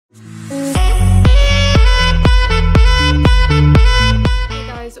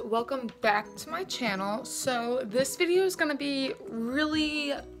welcome back to my channel. So this video is gonna be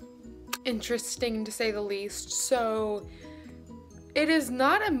really interesting to say the least. So it is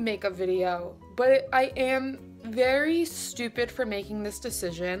not a makeup video, but I am very stupid for making this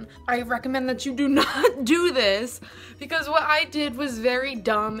decision. I recommend that you do not do this because what I did was very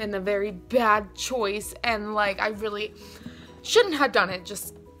dumb and a very bad choice, and like I really shouldn't have done it.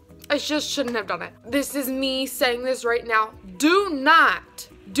 I just shouldn't have done it. This is me saying this right now. Do not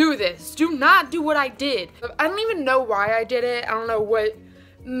do this. Do not do what I did. I don't even know why I did it. I don't know what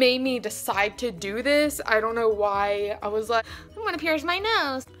made me decide to do this. I don't know why I was like, I'm gonna pierce my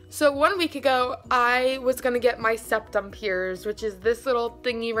nose. So 1 week ago, I was gonna get my septum pierced, which is this little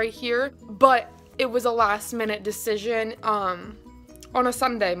thingy right here, but it was a last minute decision, on a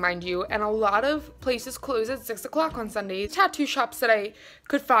Sunday, mind you, and a lot of places close at 6 o'clock on Sundays. Tattoo shops that I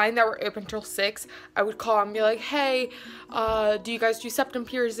could find that were open till 6, I would call and be like, hey, do you guys do septum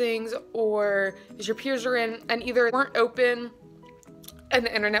piercings, or is your piercer in? And either they weren't open and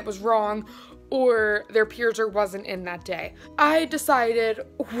the internet was wrong, or their piercer wasn't in that day. I decided,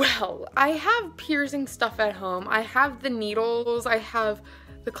 well, I have piercing stuff at home. I have the needles, I have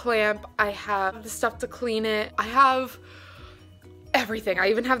the clamp, I have the stuff to clean it, I have everything. I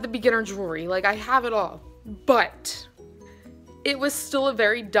even have the beginner jewelry. Like, I have it all. But it was still a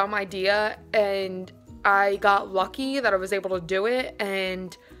very dumb idea, and I got lucky that I was able to do it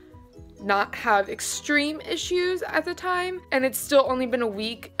and not have extreme issues at the time. And it's still only been a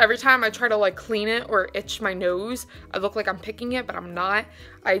week. Every time I try to like clean it or itch my nose, I look like I'm picking it, but I'm not.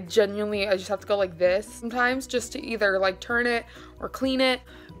 I just have to go like this sometimes just to either like turn it or clean it.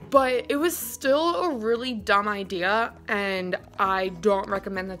 But it was still a really dumb idea, and I don't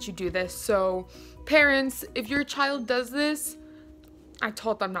recommend that you do this. So parents, if your child does this, I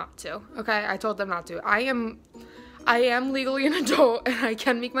told them not to, okay? I told them not to. I am legally an adult and I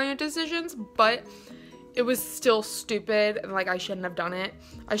can make my own decisions, but it was still stupid and like I shouldn't have done it.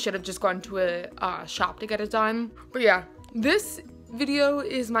 I should have just gone to a shop to get it done. But yeah, this video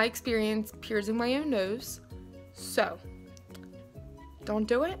is my experience piercing my own nose. So don't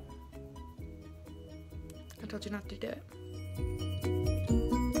do it. I told you not to do it.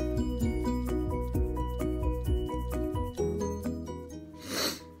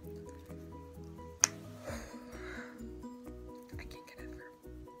 I can't get over.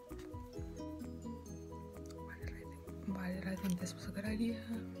 Why did I think this was a good idea?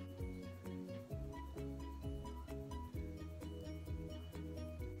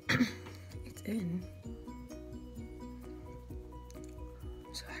 It's in.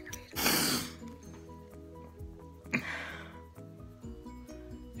 So aggravated.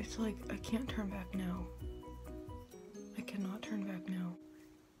 It's like I can't turn back now. I cannot turn back now.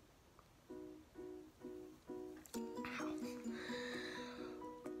 Ow.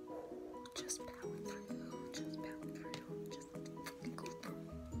 Just power through. Just power through. Just fucking go through.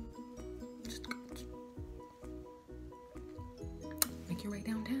 Just go. Make your way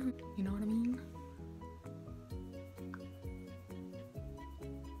downtown. You know what I mean?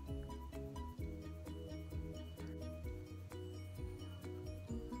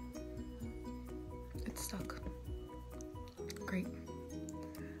 It's stuck. Great.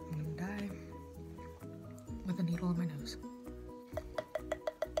 I'm gonna die with a needle in my nose.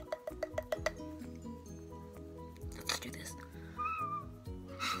 Let's do this.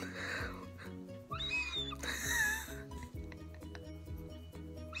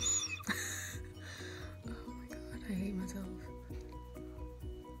 Oh my god, I hate myself.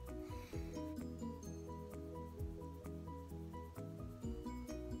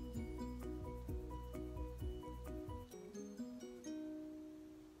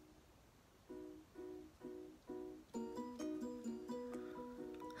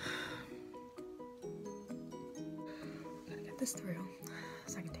 This through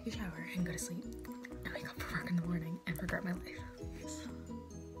so I can take a shower and go to sleep and wake up for work in the morning and regret my life. It's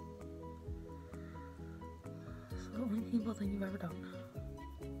the only painful thing you've ever done.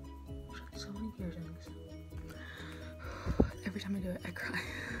 So many piercings. Every time I do it, I cry.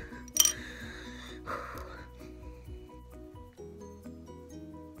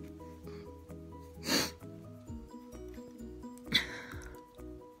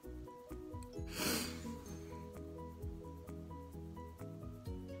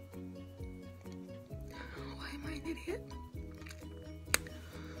 Idiot.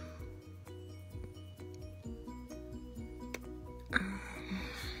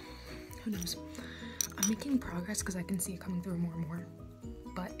 Who knows? I'm making progress because I can see it coming through more and more,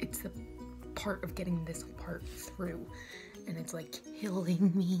 but it's the part of getting this part through, and it's like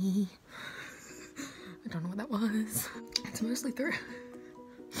killing me. I don't know what that was. It's mostly through.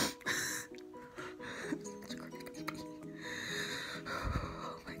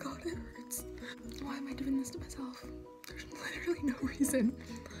 to myself. There's literally no reason.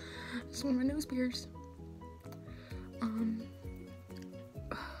 I just want my nose pierced.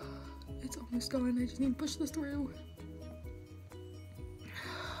 It's almost gone. I just need to push this through.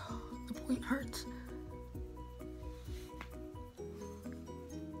 The point hurts.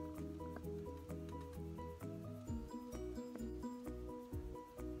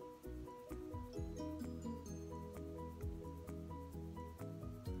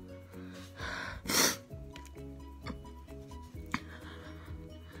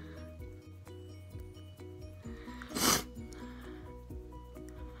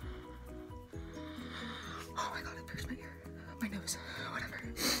 Oh my god, it pierced my ear. My nose. Whatever.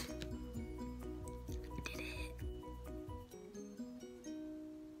 I did it.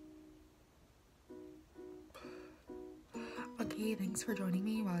 Okay, thanks for joining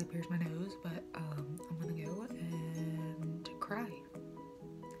me while I pierce my nose, but I'm gonna go and cry.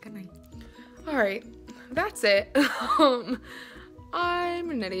 Good night. Alright, that's it. I'm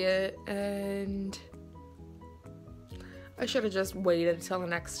an idiot, and I should have just waited until the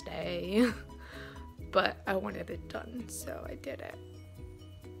next day. But I wanted it done, so I did it.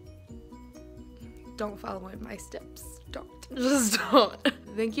 Don't follow my steps. Don't. Just don't.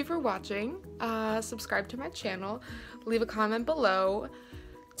 Thank you for watching. Subscribe to my channel. Leave a comment below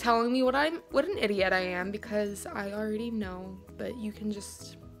telling me what an idiot I am, because I already know, but you can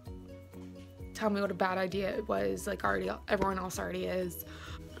just tell me what a bad idea it was, like everyone else already is.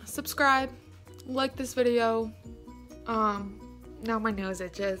 Subscribe, like this video. Now my nose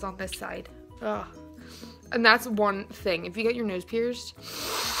itches on this side. Ugh. And that's one thing. If you get your nose pierced,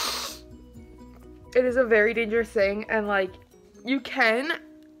 it is a very dangerous thing. And like, you can,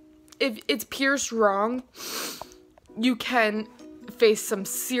 if it's pierced wrong, you can face some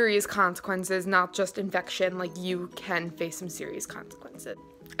serious consequences, not just infection. Like, you can face some serious consequences.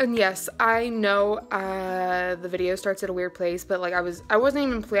 And yes, I know the video starts at a weird place, but like I wasn't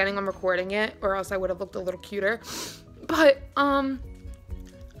even planning on recording it, or else I would have looked a little cuter. But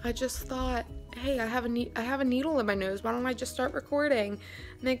I just thought, hey, I have a needle in my nose. Why don't I just start recording?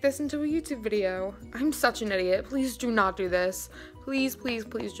 Make this into a YouTube video. I'm such an idiot. Please do not do this. Please, please,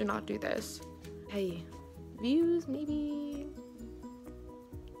 please do not do this. Hey, views maybe.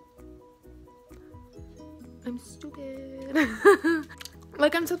 I'm stupid.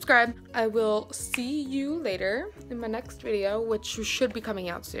 Like and subscribe. I will see you later in my next video, which should be coming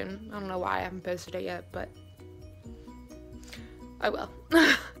out soon. I don't know why I haven't posted it yet, but I will.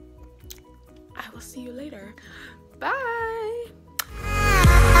 I will see you later. Bye!